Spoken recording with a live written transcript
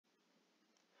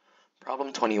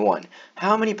Problem 21.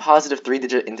 How many positive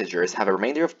 3-digit integers have a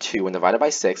remainder of 2 when divided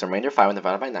by 6, a remainder of 5 when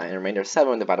divided by 9, and a remainder of 7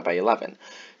 when divided by 11?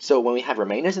 So when we have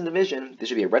remainders in division, this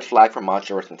should be a red flag for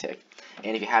modular arithmetic.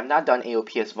 And if you have not done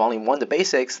AOPS Volume 1, the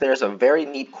basics, there's a very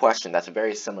neat question that's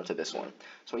very similar to this one.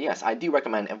 So yes, I do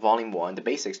recommend Volume 1, the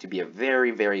basics, to be a very,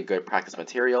 very good practice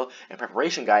material and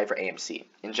preparation guide for AMC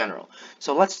in general.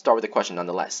 So let's start with the question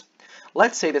nonetheless.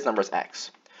 Let's say this number is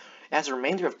x. It has a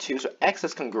remainder of 2, so x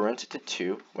is congruent to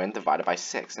 2 when divided by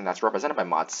 6, and that's represented by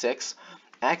mod 6.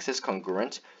 X is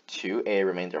congruent to a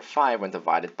remainder of 5 when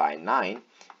divided by 9,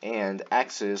 and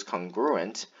x is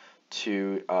congruent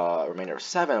to a remainder of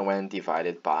 7 when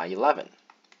divided by 11.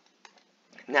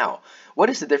 Now, what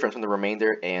is the difference from the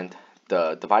remainder and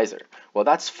the divisor? Well,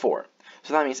 that's 4.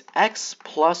 So that means x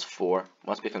plus 4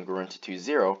 must be congruent to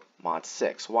 0 mod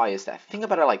 6. Why is that? Think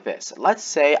about it like this. Let's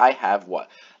say I have what?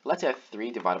 Let's say I have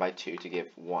 3 divided by 2 to give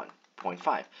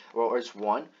 1.5. Or it's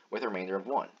 1 with a remainder of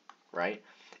 1, right?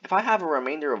 If I have a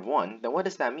remainder of 1, then what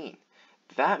does that mean?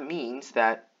 That means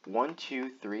that 1, 2,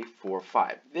 3, 4,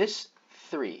 5. This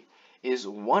 3 is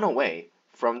 1 away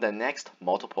from the next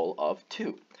multiple of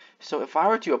 2. So if I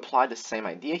were to apply the same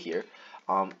idea here,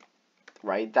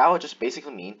 right, that would just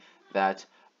basically mean that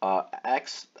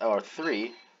x, or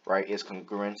 3, right, is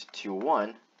congruent to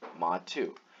 1 mod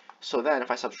 2. So then if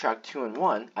I subtract 2 and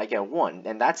 1, I get 1,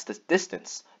 and that's the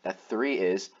distance that 3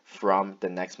 is from the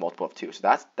next multiple of 2.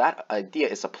 So that idea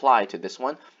is applied to this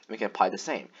one. We can apply the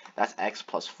same. That's x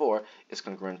plus 4 is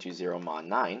congruent to 0 mod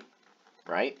 9,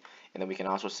 right? And then we can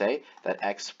also say that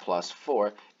x plus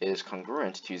 4 is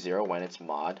congruent to 0 when it's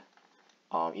mod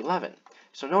 11.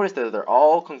 So notice that they're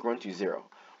all congruent to 0.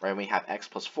 Right, we have x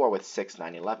plus 4 with 6,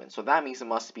 9, 11. So that means it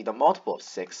must be the multiple of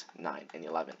 6, 9, and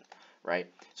 11. Right?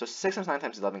 So 6 times 9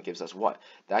 times 11 gives us what?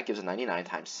 That gives us 99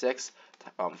 times 6,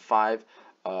 5,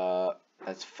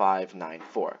 that's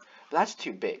 594. But that's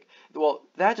too big. Well,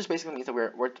 that just basically means that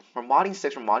we're modding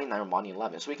 6, we're modding 9, we're modding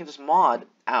 11. So we can just mod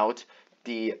out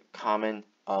the common,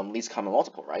 least common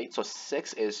multiple, right? So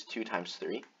 6 is 2 times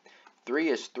 3. 3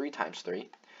 is 3 times 3.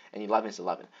 And 11 is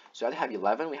 11. So to have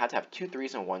 11, we have to have 2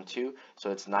 3s and 1 2.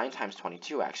 So it's 9 times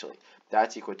 22 actually.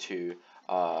 That's equal to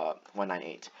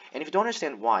 198. And if you don't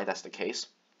understand why that's the case,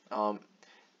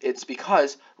 it's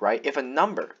because, right, if a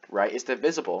number, right, is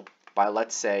divisible by,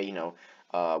 let's say,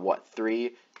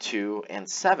 3, 2, and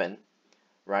 7,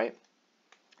 right,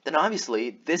 then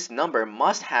obviously this number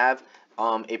must have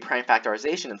a prime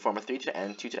factorization in the form of 3 to the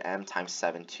n, 2 to the m times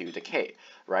 7 to the k,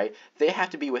 right? They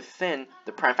have to be within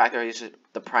the prime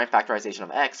factorization of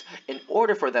x in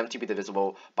order for them to be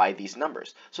divisible by these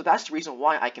numbers. So that's the reason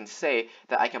why I can say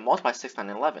that I can multiply 6, 9,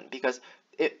 and 11, because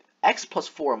x plus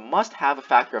 4 must have a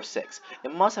factor of 6.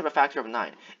 It must have a factor of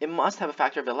 9. It must have a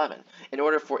factor of 11 in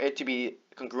order for it to be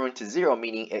congruent to 0,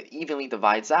 meaning it evenly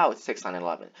divides out 6, 9, and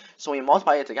 11. So when you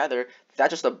multiply it together,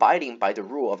 that's just abiding by the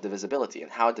rule of divisibility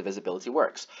and how divisibility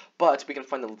works. But we can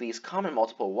find the least common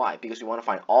multiple. Why? Because we want to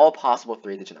find all possible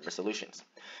 3-digit number solutions.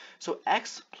 So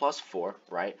x plus 4,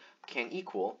 right, can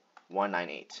equal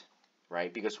 198,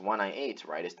 right? Because 198,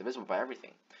 right, is divisible by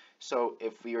everything. So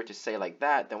if we were to say like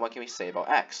that, then what can we say about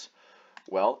x?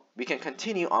 Well, we can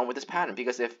continue on with this pattern,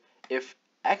 because if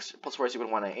x plus 4 is equal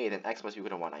to 198, then x must be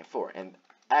equal to 194. And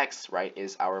x, right,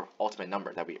 is our ultimate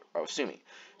number that we are assuming.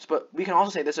 So, but we can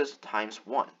also say this is times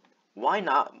 1. Why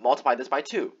not multiply this by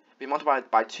 2? If we multiply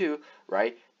it by 2,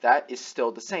 right, that is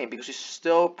still the same, because we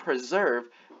still preserve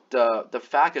the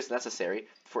factors necessary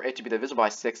for it to be divisible by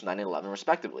 6, 9, and 11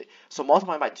 respectively. So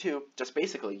multiplying by 2 just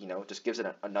basically, just gives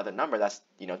it another number that's,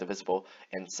 divisible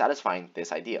and satisfying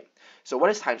this idea. So what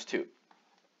is times 2?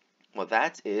 Well,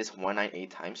 that is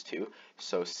 198 times 2,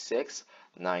 so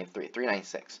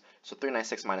 396. So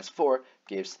 396 minus 4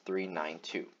 gives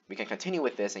 392. We can continue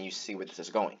with this and you see where this is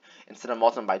going. Instead of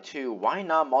multiplying by 2, why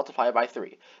not multiply by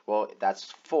 3? Well,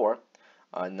 that's 4.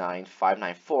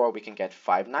 594, we can get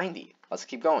 590. Let's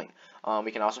keep going.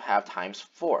 We can also have times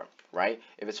 4, right?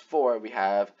 If it's 4, we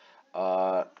have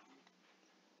and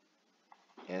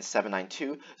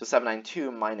 792. So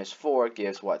 792 minus 4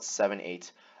 gives what?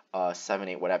 78,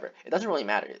 whatever. It doesn't really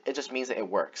matter. It just means that it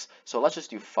works. So let's just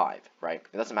do 5, right?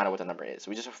 It doesn't matter what the number is.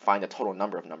 We just find the total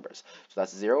number of numbers. So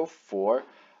that's 0, 4,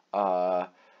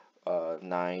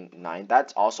 9, 9.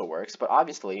 That also works, but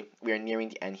obviously we are nearing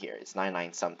the end here. It's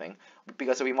 99 something,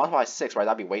 because if we multiply 6, right,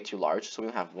 that'd be way too large. So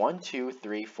we have 1, 2,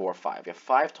 3, 4, 5. We have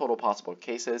 5 total possible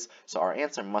cases, so our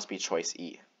answer must be choice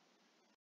E.